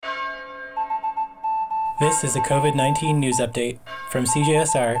This is a COVID-19 news update from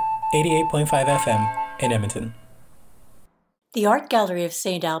CJSR 88.5 FM in Edmonton. The Art Gallery of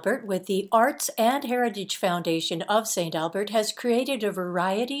St. Albert with the Arts and Heritage Foundation of St. Albert has created a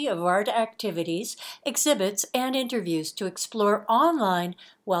variety of art activities, exhibits, and interviews to explore online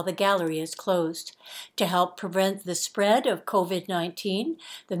while the gallery is closed. To help prevent the spread of COVID-19,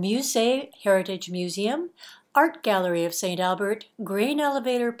 the Musée Heritage Museum, Art Gallery of St. Albert, Grain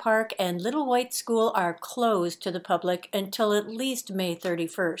Elevator Park, and Little White School are closed to the public until at least May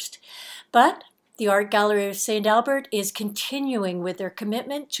 31st. But the Art Gallery of St. Albert is continuing with their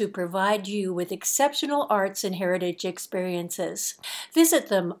commitment to provide you with exceptional arts and heritage experiences. Visit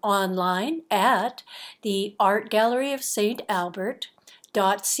them online at the Art Gallery of St.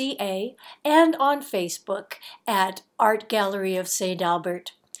 Albert.ca and on Facebook at Art Gallery of St.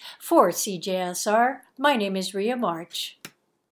 Albert. For CJSR, my name is Rhea March.